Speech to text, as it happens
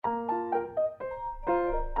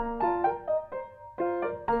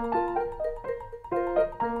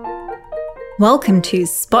Welcome to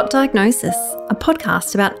Spot Diagnosis, a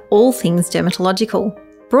podcast about all things dermatological,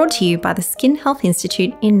 brought to you by the Skin Health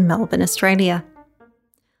Institute in Melbourne, Australia.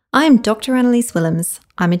 I am Dr. Annalise Willems.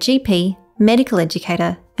 I'm a GP, medical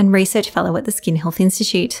educator, and research fellow at the Skin Health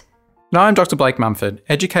Institute. And I'm Dr. Blake Mumford,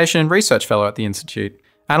 education and research fellow at the Institute.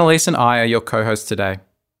 Annalise and I are your co-hosts today.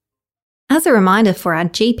 As a reminder for our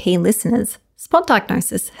GP listeners, Spot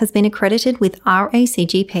Diagnosis has been accredited with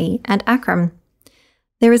RACGP and ACRM.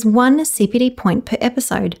 There is one CPD point per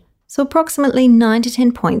episode, so approximately 9 to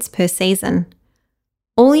 10 points per season.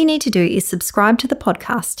 All you need to do is subscribe to the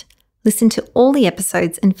podcast, listen to all the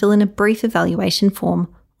episodes and fill in a brief evaluation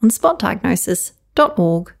form on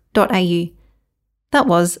spotdiagnosis.org.au. That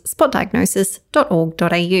was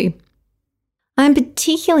spotdiagnosis.org.au. I am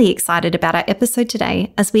particularly excited about our episode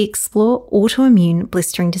today as we explore autoimmune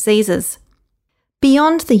blistering diseases.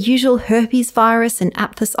 Beyond the usual herpes virus and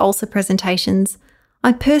aphthous ulcer presentations,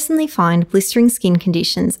 I personally find blistering skin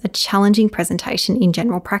conditions a challenging presentation in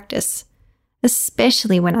general practice,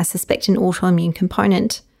 especially when I suspect an autoimmune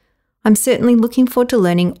component. I'm certainly looking forward to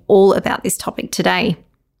learning all about this topic today.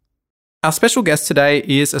 Our special guest today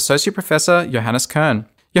is Associate Professor Johannes Kern.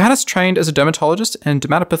 Johannes trained as a dermatologist and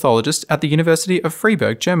dermatopathologist at the University of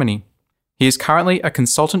Freiburg, Germany. He is currently a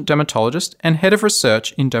consultant dermatologist and head of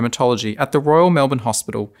research in dermatology at the Royal Melbourne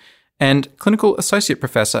Hospital and clinical associate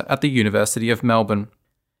professor at the University of Melbourne.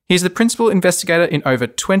 He is the principal investigator in over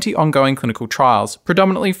 20 ongoing clinical trials,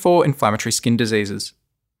 predominantly for inflammatory skin diseases.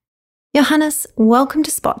 Johannes, welcome to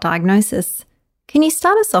Spot Diagnosis. Can you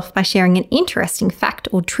start us off by sharing an interesting fact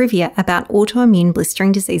or trivia about autoimmune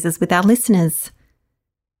blistering diseases with our listeners?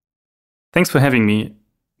 Thanks for having me.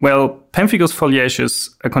 Well, pemphigus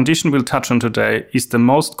foliaceus, a condition we'll touch on today, is the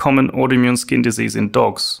most common autoimmune skin disease in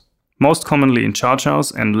dogs, most commonly in Chow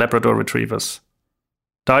Chows and Labrador retrievers.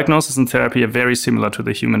 Diagnosis and therapy are very similar to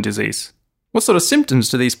the human disease. What sort of symptoms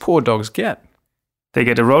do these poor dogs get? They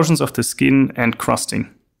get erosions of the skin and crusting.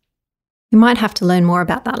 We might have to learn more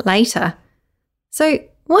about that later. So,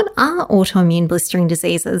 what are autoimmune blistering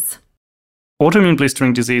diseases? Autoimmune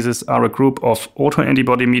blistering diseases are a group of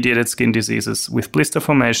autoantibody-mediated skin diseases with blister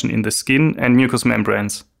formation in the skin and mucous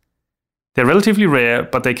membranes. They're relatively rare,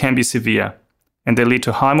 but they can be severe, and they lead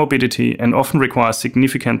to high morbidity and often require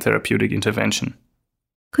significant therapeutic intervention.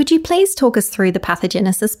 Could you please talk us through the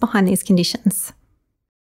pathogenesis behind these conditions?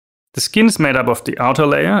 The skin is made up of the outer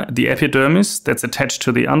layer, the epidermis, that's attached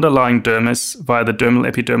to the underlying dermis via the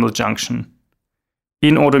dermal-epidermal junction.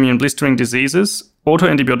 In autoimmune blistering diseases,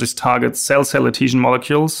 autoantibodies target cell-cell adhesion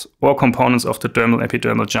molecules or components of the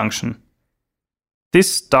dermal-epidermal junction.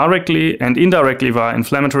 This directly and indirectly via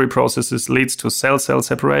inflammatory processes leads to cell-cell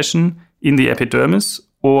separation in the epidermis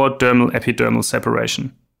or dermal-epidermal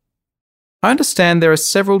separation. I understand there are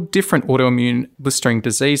several different autoimmune blistering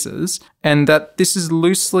diseases and that this is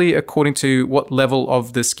loosely according to what level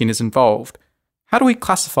of the skin is involved. How do we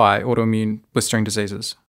classify autoimmune blistering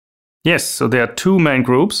diseases? Yes, so there are two main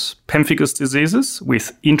groups, pemphigus diseases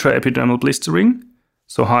with intraepidermal blistering,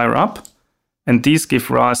 so higher up, and these give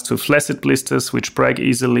rise to flaccid blisters which break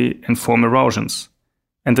easily and form erosions.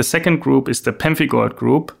 And the second group is the pemphigoid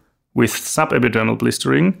group with subepidermal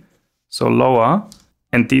blistering, so lower,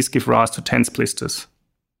 and these give rise to tense blisters.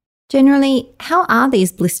 Generally, how are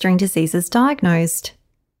these blistering diseases diagnosed?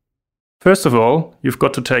 First of all, you've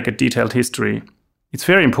got to take a detailed history. It's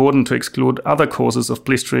very important to exclude other causes of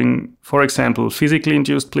blistering, for example, physically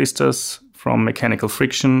induced blisters from mechanical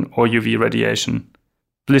friction or UV radiation,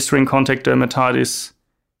 blistering contact dermatitis,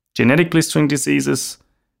 genetic blistering diseases,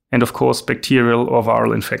 and of course bacterial or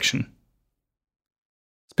viral infection.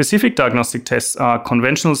 Specific diagnostic tests are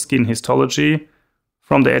conventional skin histology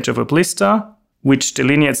from the edge of a blister, which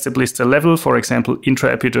delineates the blister level, for example,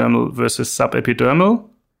 intraepidermal versus subepidermal.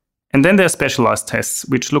 And then there are specialized tests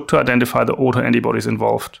which look to identify the autoantibodies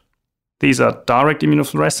involved. These are direct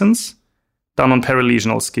immunofluorescence, done on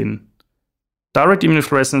perilesional skin. Direct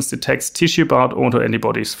immunofluorescence detects tissue-bound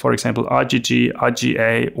autoantibodies, for example IgG,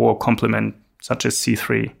 IgA, or complement, such as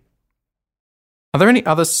C3. Are there any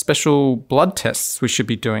other special blood tests we should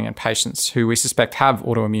be doing in patients who we suspect have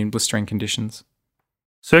autoimmune blistering conditions?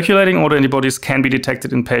 Circulating autoantibodies can be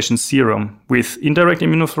detected in patients' serum with indirect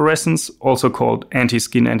immunofluorescence, also called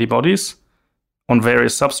anti-skin antibodies, on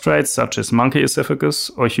various substrates such as monkey esophagus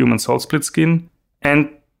or human salt split skin,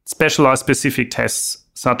 and specialized specific tests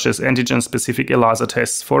such as antigen-specific ELISA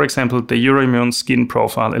tests, for example, the Euroimmun Skin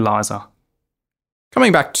Profile ELISA.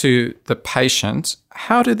 Coming back to the patient,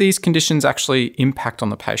 how do these conditions actually impact on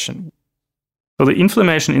the patient? So the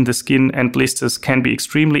inflammation in the skin and blisters can be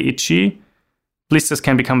extremely itchy. Blisters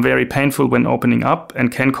can become very painful when opening up and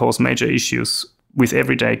can cause major issues with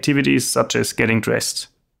everyday activities such as getting dressed.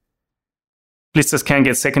 Blisters can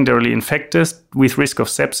get secondarily infected with risk of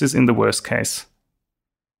sepsis in the worst case.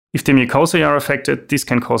 If the mucosae are affected, this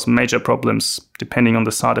can cause major problems depending on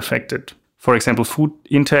the site affected. For example, food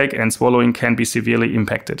intake and swallowing can be severely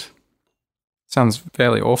impacted. Sounds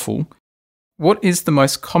fairly awful. What is the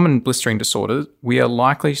most common blistering disorder we are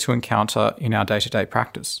likely to encounter in our day-to-day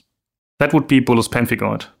practice? That would be bullous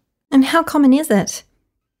pemphigoid. And how common is it?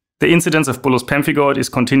 The incidence of bullous pemphigoid is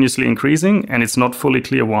continuously increasing, and it's not fully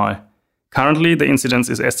clear why. Currently, the incidence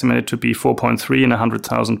is estimated to be 4.3 in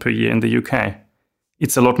 100,000 per year in the UK.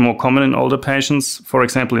 It's a lot more common in older patients. For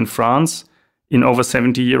example, in France, in over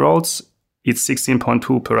 70-year-olds, it's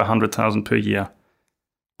 16.2 per 100,000 per year.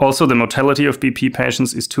 Also, the mortality of BP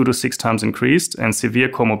patients is 2 to 6 times increased, and severe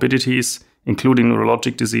comorbidities, including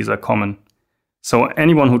neurologic disease, are common. So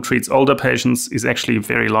anyone who treats older patients is actually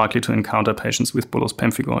very likely to encounter patients with bullous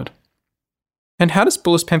pemphigoid. And how does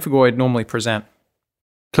bullous pemphigoid normally present?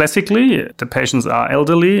 Classically, the patients are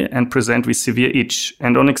elderly and present with severe itch,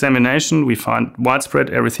 and on examination we find widespread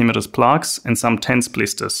erythematous plaques and some tense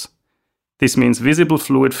blisters. This means visible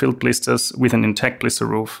fluid-filled blisters with an intact blister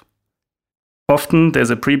roof. Often there's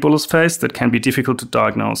a pre-bullous phase that can be difficult to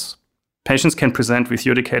diagnose. Patients can present with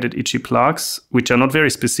urticated itchy plaques, which are not very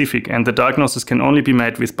specific, and the diagnosis can only be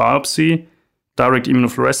made with biopsy, direct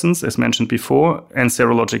immunofluorescence, as mentioned before, and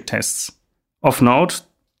serologic tests. Of note,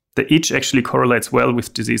 the itch actually correlates well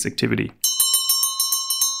with disease activity.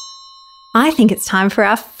 I think it's time for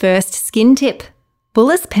our first skin tip.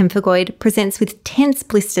 Bullous pemphigoid presents with tense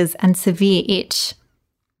blisters and severe itch.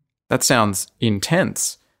 That sounds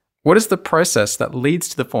intense. What is the process that leads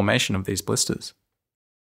to the formation of these blisters?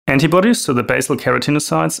 Antibodies to the basal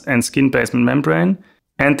keratinocytes and skin basement membrane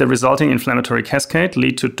and the resulting inflammatory cascade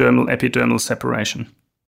lead to dermal-epidermal separation.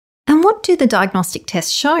 And what do the diagnostic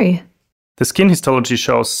tests show? The skin histology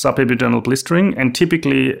shows subepidermal blistering and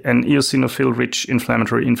typically an eosinophil-rich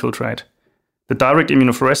inflammatory infiltrate. The direct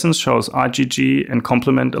immunofluorescence shows IgG and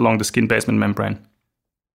complement along the skin basement membrane.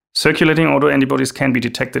 Circulating autoantibodies can be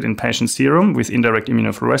detected in patient serum with indirect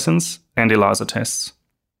immunofluorescence and ELISA tests.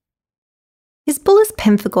 Is bullous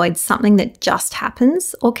pemphigoid something that just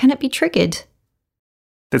happens, or can it be triggered?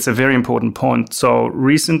 That's a very important point. So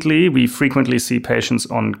recently, we frequently see patients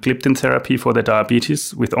on gliptin therapy for their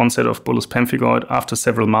diabetes with onset of bullous pemphigoid after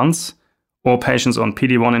several months, or patients on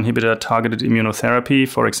PD-1 inhibitor targeted immunotherapy,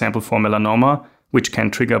 for example for melanoma, which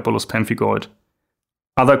can trigger bullous pemphigoid.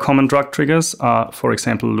 Other common drug triggers are, for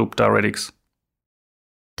example, loop diuretics.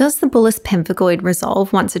 Does the bullous pemphigoid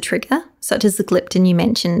resolve once a trigger, such as the gliptin you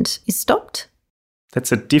mentioned, is stopped?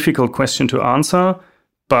 That's a difficult question to answer,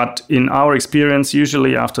 but in our experience,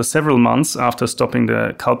 usually after several months after stopping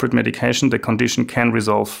the culprit medication, the condition can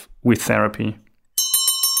resolve with therapy.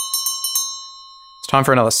 It's time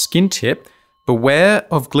for another skin tip. Beware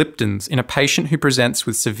of gliptins in a patient who presents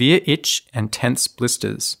with severe itch and tense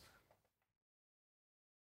blisters.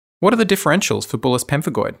 What are the differentials for bullous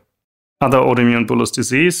pemphigoid? Other autoimmune bullous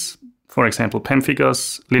disease, for example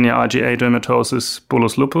pemphigus, linear IgA dermatosis,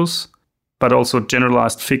 bullous lupus, but also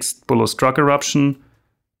generalized fixed bullous drug eruption.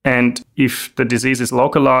 And if the disease is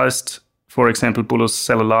localized, for example, bullous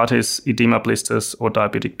cellulitis, edema blisters, or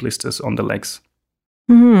diabetic blisters on the legs.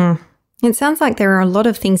 It sounds like there are a lot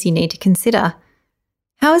of things you need to consider.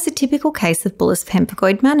 How is a typical case of bullous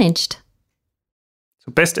pemphigoid managed?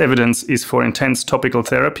 So best evidence is for intense topical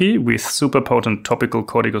therapy with superpotent topical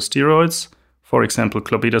corticosteroids, for example,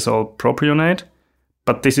 clobetasol propionate,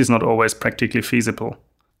 but this is not always practically feasible.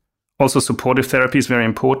 Also, supportive therapy is very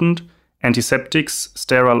important. Antiseptics,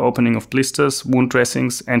 sterile opening of blisters, wound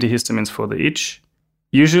dressings, antihistamines for the itch.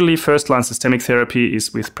 Usually, first-line systemic therapy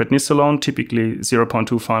is with prednisolone, typically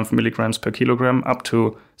 0.25 milligrams per kilogram up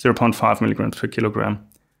to 0.5 milligrams per kilogram,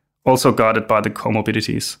 also guided by the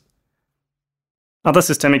comorbidities. Other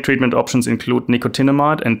systemic treatment options include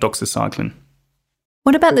nicotinamide and doxycycline.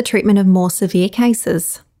 What about the treatment of more severe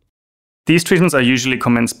cases? These treatments are usually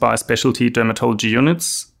commenced by specialty dermatology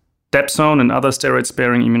units. Dapsone and other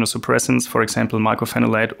steroid-sparing immunosuppressants, for example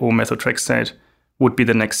mycophenolate or methotrexate, would be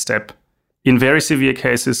the next step. In very severe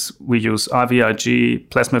cases, we use IVIG,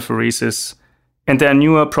 plasmapheresis, and there are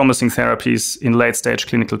newer promising therapies in late-stage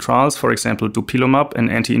clinical trials, for example dupilumab, an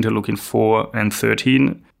anti-interleukin 4 and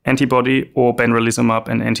 13 antibody, or benralizumab,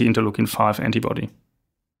 an anti-interleukin 5 antibody.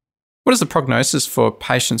 What is the prognosis for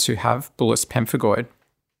patients who have bullous pemphigoid?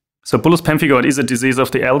 So bullous pemphigoid is a disease of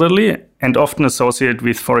the elderly and often associated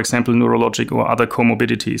with, for example, neurologic or other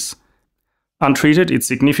comorbidities. Untreated, it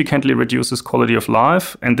significantly reduces quality of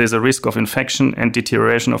life, and there's a risk of infection and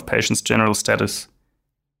deterioration of patients' general status.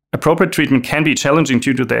 Appropriate treatment can be challenging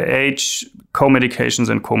due to their age, co-medications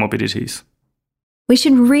and comorbidities. We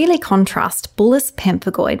should really contrast bullous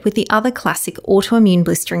pemphigoid with the other classic autoimmune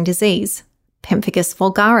blistering disease, pemphigus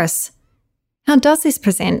vulgaris. How does this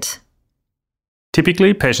present?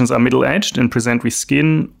 Typically, patients are middle-aged and present with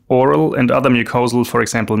skin, oral and other mucosal, for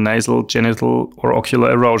example nasal, genital or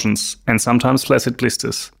ocular erosions, and sometimes flaccid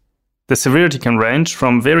blisters. The severity can range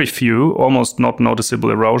from very few, almost not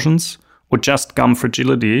noticeable erosions, or just gum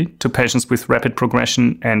fragility, to patients with rapid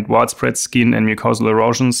progression and widespread skin and mucosal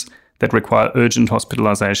erosions that require urgent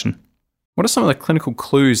hospitalization. What are some of the clinical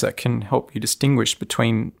clues that can help you distinguish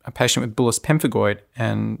between a patient with bullous pemphigoid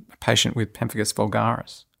and a patient with pemphigus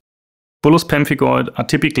vulgaris? Bullous pemphigoid are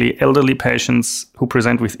typically elderly patients who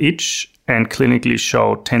present with itch and clinically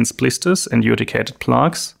show tense blisters and urticated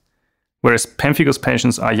plaques, whereas pemphigus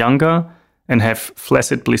patients are younger and have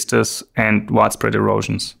flaccid blisters and widespread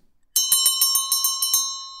erosions.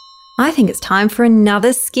 I think it's time for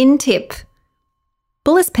another skin tip.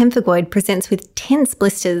 Bullous pemphigoid presents with tense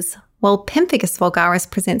blisters, while pemphigus vulgaris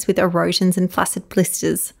presents with erosions and flaccid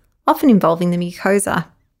blisters, often involving the mucosa.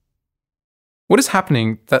 What is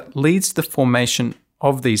happening that leads to the formation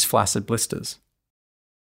of these flaccid blisters?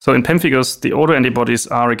 So in pemphigus, the autoantibodies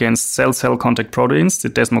are against cell-cell contact proteins, the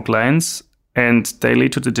desmogleins, and they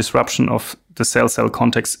lead to the disruption of the cell-cell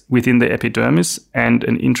contacts within the epidermis and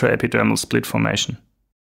an intraepidermal split formation.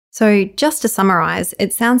 So just to summarise,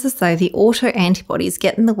 it sounds as though the autoantibodies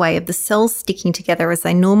get in the way of the cells sticking together as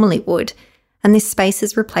they normally would, and this space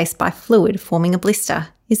is replaced by fluid forming a blister.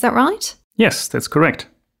 Is that right? Yes, that's correct.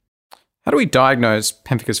 How do we diagnose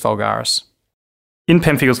pemphigus vulgaris? In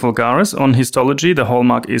pemphigus vulgaris, on histology, the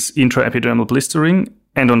hallmark is intraepidermal blistering,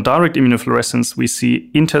 and on direct immunofluorescence, we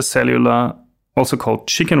see intercellular, also called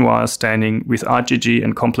chicken wire staining with IgG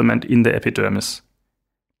and complement in the epidermis.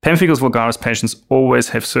 Pemphigus vulgaris patients always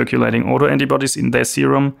have circulating autoantibodies in their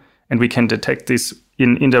serum, and we can detect this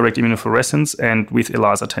in indirect immunofluorescence and with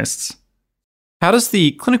ELISA tests. How does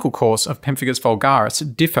the clinical course of pemphigus vulgaris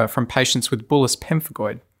differ from patients with bullous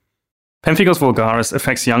pemphigoid? Pemphigus vulgaris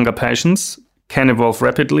affects younger patients, can evolve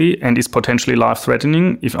rapidly, and is potentially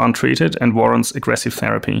life-threatening if untreated and warrants aggressive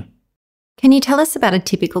therapy. Can you tell us about a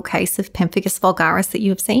typical case of pemphigus vulgaris that you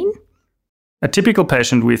have seen? A typical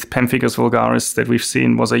patient with pemphigus vulgaris that we've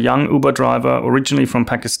seen was a young Uber driver originally from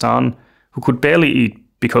Pakistan who could barely eat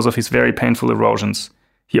because of his very painful erosions.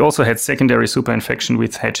 He also had secondary superinfection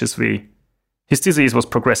with HSV. His disease was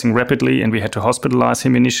progressing rapidly and we had to hospitalize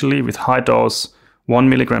him initially with high dose 1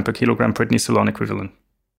 milligram per kilogram prednisolone equivalent.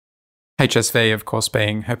 HSV, of course,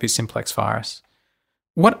 being herpes simplex virus.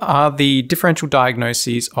 What are the differential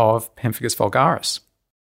diagnoses of pemphigus vulgaris?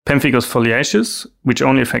 Pemphigus foliaceus, which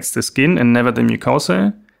only affects the skin and never the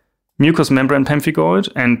mucosa, mucous membrane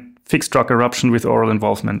pemphigoid, and fixed drug eruption with oral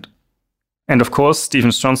involvement. And of course,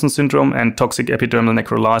 Stevens-Johnson syndrome and toxic epidermal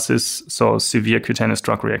necrolysis, so severe cutaneous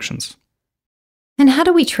drug reactions. And how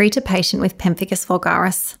do we treat a patient with pemphigus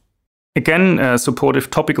vulgaris? Again, supportive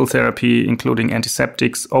topical therapy, including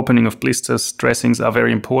antiseptics, opening of blisters, dressings are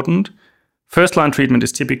very important. First-line treatment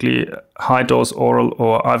is typically high-dose oral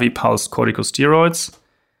or IV pulsed corticosteroids.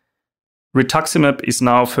 Rituximab is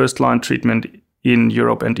now first-line treatment in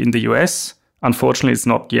Europe and in the US. Unfortunately, it's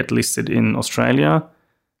not yet listed in Australia.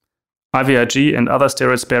 IVIG and other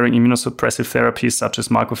steroid-sparing immunosuppressive therapies such as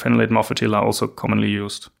mycophenolate mofetil are also commonly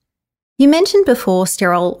used. You mentioned before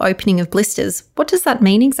sterile opening of blisters. What does that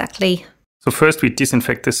mean exactly? So first we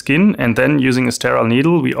disinfect the skin and then using a sterile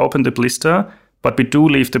needle we open the blister, but we do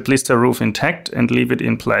leave the blister roof intact and leave it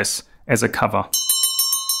in place as a cover.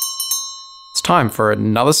 It's time for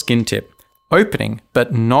another skin tip. Opening,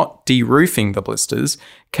 but not de-roofing the blisters,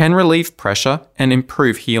 can relieve pressure and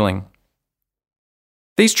improve healing.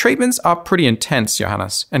 These treatments are pretty intense,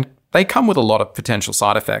 Johannes, and they come with a lot of potential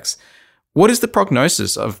side effects. What is the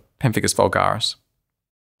prognosis of pemphigus vulgaris?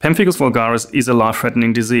 Pemphigus vulgaris is a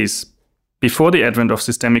life-threatening disease. Before the advent of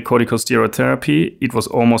systemic corticosteroid therapy, it was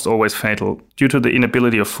almost always fatal due to the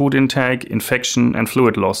inability of food intake, infection, and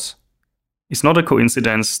fluid loss. It's not a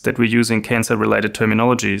coincidence that we're using cancer-related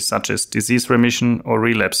terminology such as disease remission or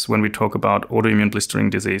relapse when we talk about autoimmune blistering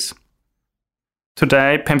disease.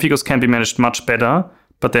 Today, pemphigus can be managed much better,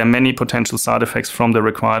 but there are many potential side effects from the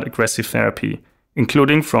required aggressive therapy,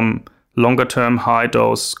 including from longer-term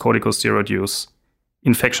high-dose corticosteroid use,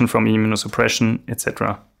 infection from immunosuppression,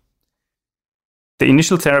 etc. The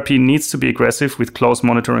initial therapy needs to be aggressive with close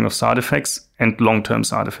monitoring of side effects and long-term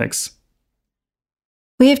side effects.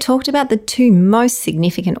 We have talked about the two most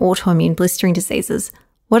significant autoimmune blistering diseases.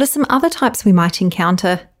 What are some other types we might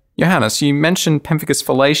encounter? Johannes, you mentioned pemphigus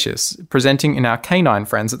foliaceus presenting in our canine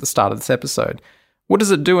friends at the start of this episode. What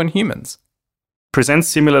does it do in humans? Presents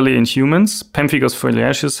similarly in humans, pemphigus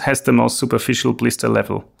foliaceus has the most superficial blister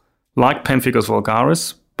level, like pemphigus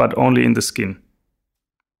vulgaris, but only in the skin.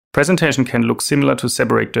 Presentation can look similar to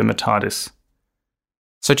seborrheic dermatitis.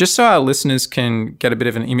 So just so our listeners can get a bit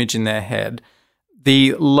of an image in their head,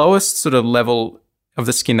 the lowest sort of level of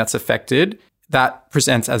the skin that's affected, that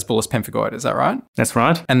presents as bullous pemphigoid, is that right? That's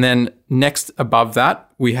right. And then next above that,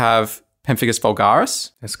 we have pemphigus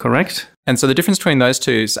vulgaris. That's correct. And so the difference between those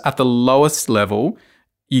two is at the lowest level,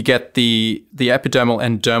 you get the epidermal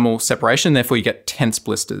and dermal separation, therefore you get tense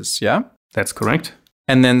blisters, yeah? That's correct.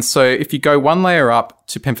 And then so if you go one layer up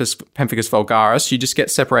to pemphigus vulgaris, you just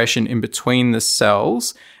get separation in between the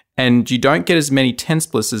cells and you don't get as many tense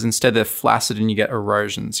blisters. Instead, they're flaccid and you get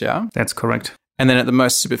erosions, yeah? That's correct. And then at the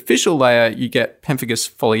most superficial layer, you get pemphigus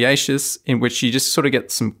foliaceus, in which you just sort of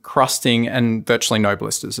get some crusting and virtually no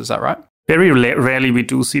blisters. Is that right? Very rarely we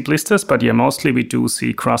do see blisters, but yeah, mostly we do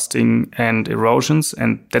see crusting and erosions,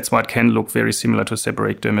 and that's why it can look very similar to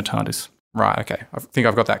seborrheic dermatitis. Right, okay. I think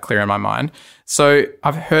I've got that clear in my mind. So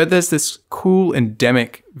I've heard there's this cool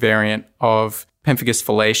endemic variant of pemphigus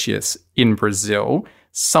foliaceus in Brazil,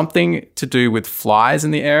 something to do with flies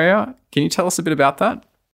in the area. Can you tell us a bit about that?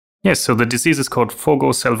 Yes, so the disease is called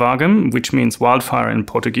fogo selvagem, which means wildfire in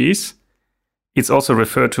Portuguese. It's also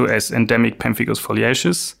referred to as endemic pemphigus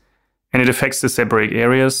foliaceus, and it affects the seborrheic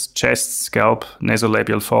areas, chest, scalp,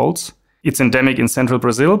 nasolabial folds. It's endemic in central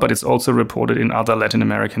Brazil, but it's also reported in other Latin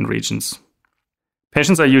American regions.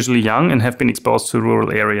 Patients are usually young and have been exposed to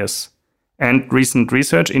rural areas. And recent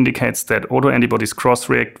research indicates that autoantibodies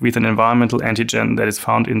cross-react with an environmental antigen that is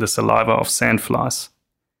found in the saliva of sandflies.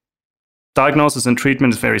 Diagnosis and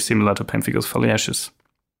treatment is very similar to pemphigus foliaceus.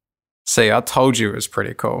 See, I told you it was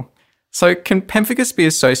pretty cool. So can pemphigus be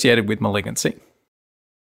associated with malignancy?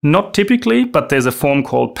 Not typically, but there's a form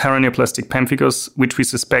called paraneoplastic pemphigus, which we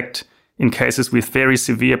suspect in cases with very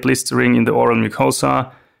severe blistering in the oral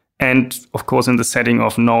mucosa and, of course, in the setting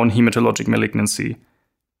of known hematologic malignancy.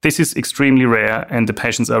 This is extremely rare and the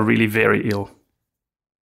patients are really very ill.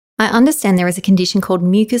 I understand there is a condition called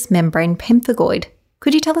mucous membrane pemphigoid.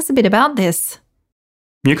 Could you tell us a bit about this?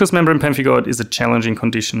 Mucous membrane pemphigoid is a challenging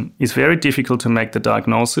condition. It's very difficult to make the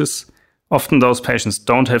diagnosis. Often those patients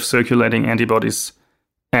don't have circulating antibodies,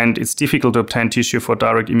 and it's difficult to obtain tissue for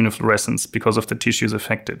direct immunofluorescence because of the tissues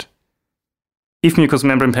affected. If mucous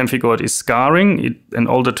membrane pemphigoid is scarring, an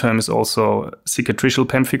older term is also cicatricial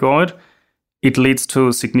pemphigoid, it leads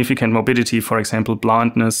to significant morbidity, for example,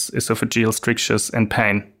 blindness, esophageal strictures, and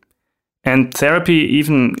pain. And therapy,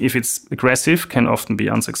 even if it's aggressive, can often be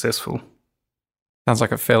unsuccessful. Sounds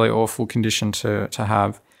like a fairly awful condition to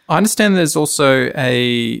have. I understand there's also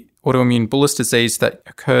a autoimmune bullous disease that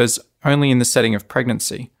occurs only in the setting of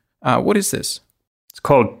pregnancy. What is this? It's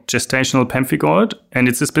called gestational pemphigoid, and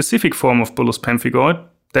it's a specific form of bullous pemphigoid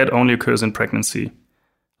that only occurs in pregnancy.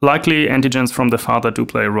 Likely, antigens from the father do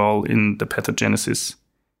play a role in the pathogenesis.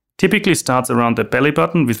 Typically starts around the belly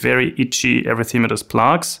button with very itchy erythematous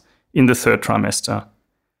plaques in the third trimester.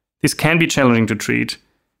 This can be challenging to treat,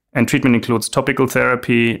 and treatment includes topical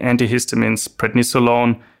therapy, antihistamines,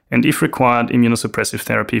 prednisolone, and if required, immunosuppressive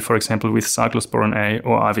therapy, for example, with cyclosporin A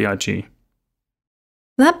or IVIG.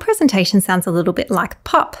 That presentation sounds a little bit like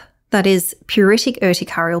PUP, that is, pruritic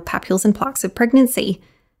urticarial papules and plaques of pregnancy.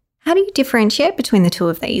 How do you differentiate between the two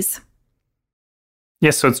of these?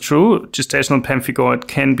 Yes, so it's true. Gestational pemphigoid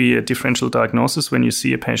can be a differential diagnosis when you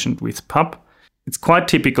see a patient with PUP. It's quite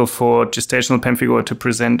typical for gestational pemphigoid to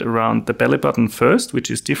present around the belly button first,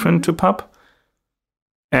 which is different to PUP.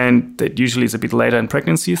 And that usually is a bit later in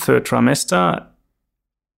pregnancy, third trimester.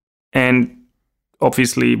 And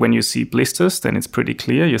obviously, when you see blisters, then it's pretty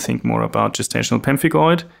clear. You think more about gestational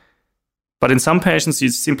pemphigoid. But in some patients, you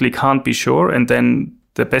simply can't be sure. And then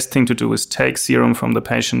the best thing to do is take serum from the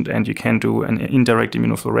patient, and you can do an indirect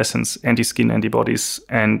immunofluorescence, anti-skin antibodies.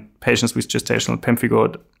 And patients with gestational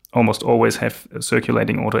pemphigoid almost always have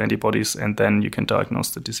circulating autoantibodies, and then you can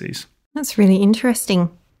diagnose the disease. That's really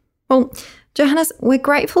interesting. Well, Johannes, we're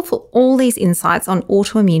grateful for all these insights on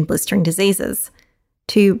autoimmune blistering diseases.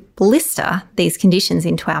 To blister these conditions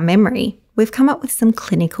into our memory, we've come up with some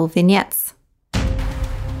clinical vignettes.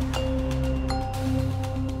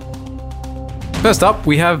 First up,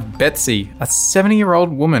 we have Betsy, a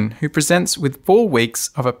 70-year-old woman who presents with 4 weeks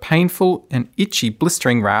of a painful and itchy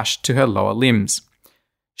blistering rash to her lower limbs.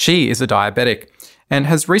 She is a diabetic and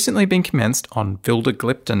has recently been commenced on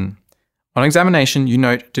vildagliptin. On examination, you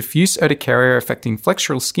note diffuse urticaria affecting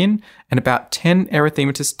flexural skin and about 10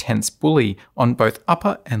 erythematous tense bulli on both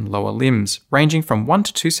upper and lower limbs, ranging from 1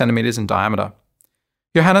 to 2 centimetres in diameter.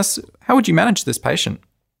 Johannes, how would you manage this patient?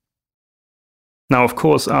 Now, of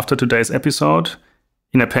course, after today's episode,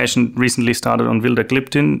 in a patient recently started on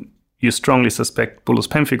vildagliptin, you strongly suspect bullous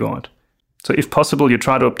pemphigoid. So if possible, you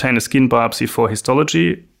try to obtain a skin biopsy for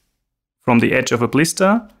histology from the edge of a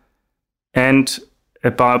blister and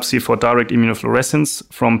a biopsy for direct immunofluorescence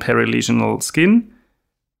from perilesional skin.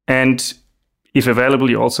 And if available,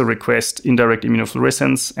 you also request indirect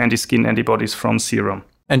immunofluorescence, anti-skin antibodies from serum.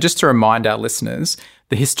 And just to remind our listeners,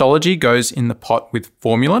 the histology goes in the pot with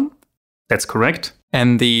formalin. That's correct.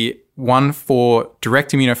 And the one for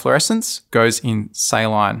direct immunofluorescence goes in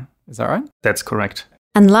saline. Is that right? That's correct.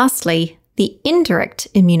 And lastly, the indirect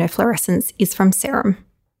immunofluorescence is from serum.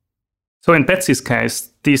 So in Betsy's case,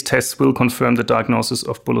 these tests will confirm the diagnosis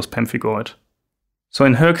of bullous pemphigoid. So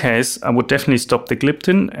in her case, I would definitely stop the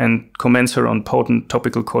gliptin and commence her on potent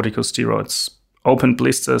topical corticosteroids, open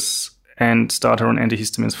blisters, and start her on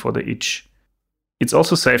antihistamines for the itch. It's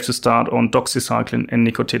also safe to start on doxycycline and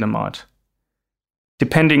nicotinamide.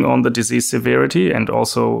 Depending on the disease severity and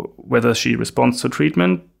also whether she responds to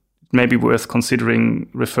treatment, it may be worth considering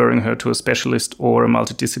referring her to a specialist or a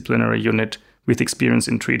multidisciplinary unit with experience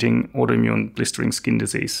in treating autoimmune blistering skin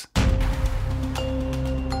disease.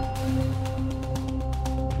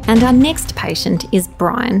 And our next patient is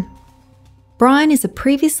Brian. Brian is a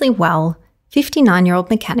previously well 59-year-old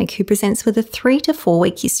mechanic who presents with a 3 to 4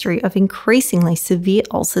 week history of increasingly severe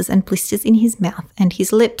ulcers and blisters in his mouth and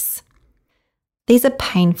his lips. These are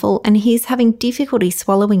painful and he is having difficulty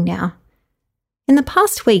swallowing now. In the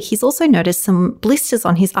past week, he's also noticed some blisters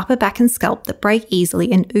on his upper back and scalp that break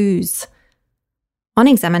easily and ooze. On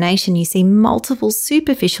examination, you see multiple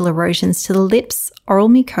superficial erosions to the lips, oral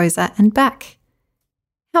mucosa and back.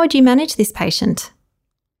 How would you manage this patient?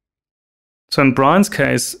 So in Brian's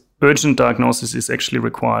case, urgent diagnosis is actually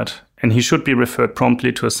required, and he should be referred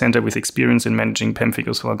promptly to a center with experience in managing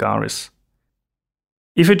pemphigus vulgaris.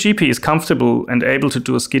 If a GP is comfortable and able to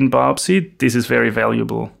do a skin biopsy, this is very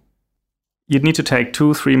valuable. You'd need to take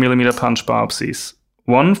 2 3mm punch biopsies,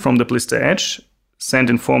 one from the blister edge, sent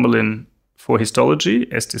in formalin for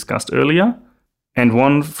histology, as discussed earlier, and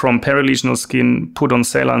one from perilesional skin put on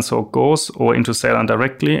saline-soaked gauze or into saline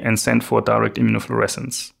directly and sent for direct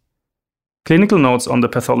immunofluorescence. Clinical notes on the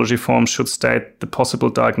pathology form should state the possible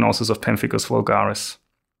diagnosis of pemphigus vulgaris.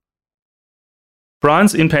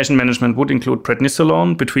 Brian's inpatient management would include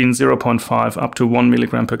prednisolone between 0.5 up to 1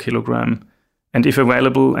 mg per kilogram, and if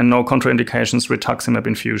available and no contraindications, rituximab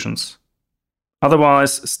infusions.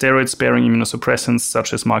 Otherwise, steroid-sparing immunosuppressants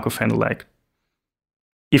such as mycophenolate.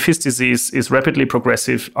 If his disease is rapidly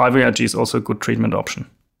progressive, IVIG is also a good treatment option.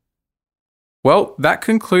 Well, that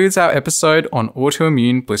concludes our episode on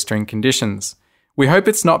autoimmune blistering conditions. We hope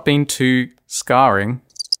it's not been too scarring.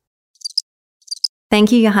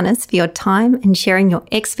 Thank you, Johannes, for your time and sharing your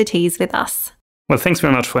expertise with us. Well, thanks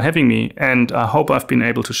very much for having me, and I hope I've been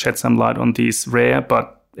able to shed some light on these rare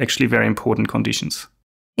but actually very important conditions.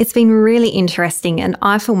 It's been really interesting, and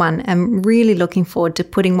I, for one, am really looking forward to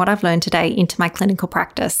putting what I've learned today into my clinical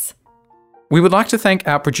practice. We would like to thank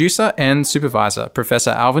our producer and supervisor,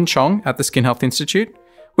 Professor Alvin Chong at the Skin Health Institute.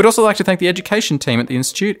 We'd also like to thank the education team at the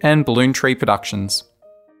Institute and Balloon Tree Productions.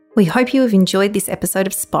 We hope you have enjoyed this episode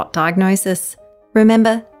of Spot Diagnosis.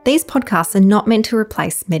 Remember, these podcasts are not meant to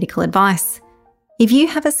replace medical advice. If you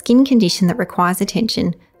have a skin condition that requires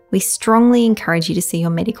attention, we strongly encourage you to see your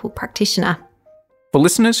medical practitioner. For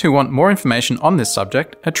listeners who want more information on this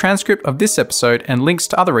subject, a transcript of this episode and links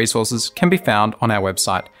to other resources can be found on our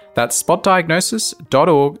website. That's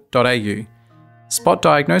spotdiagnosis.org.au.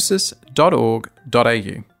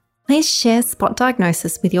 spotdiagnosis.org.au. Please share Spot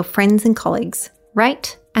Diagnosis with your friends and colleagues.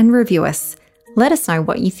 Rate and review us. Let us know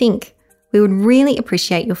what you think. We would really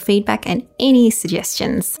appreciate your feedback and any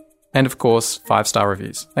suggestions. And of course, 5-star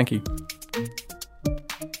reviews. Thank you.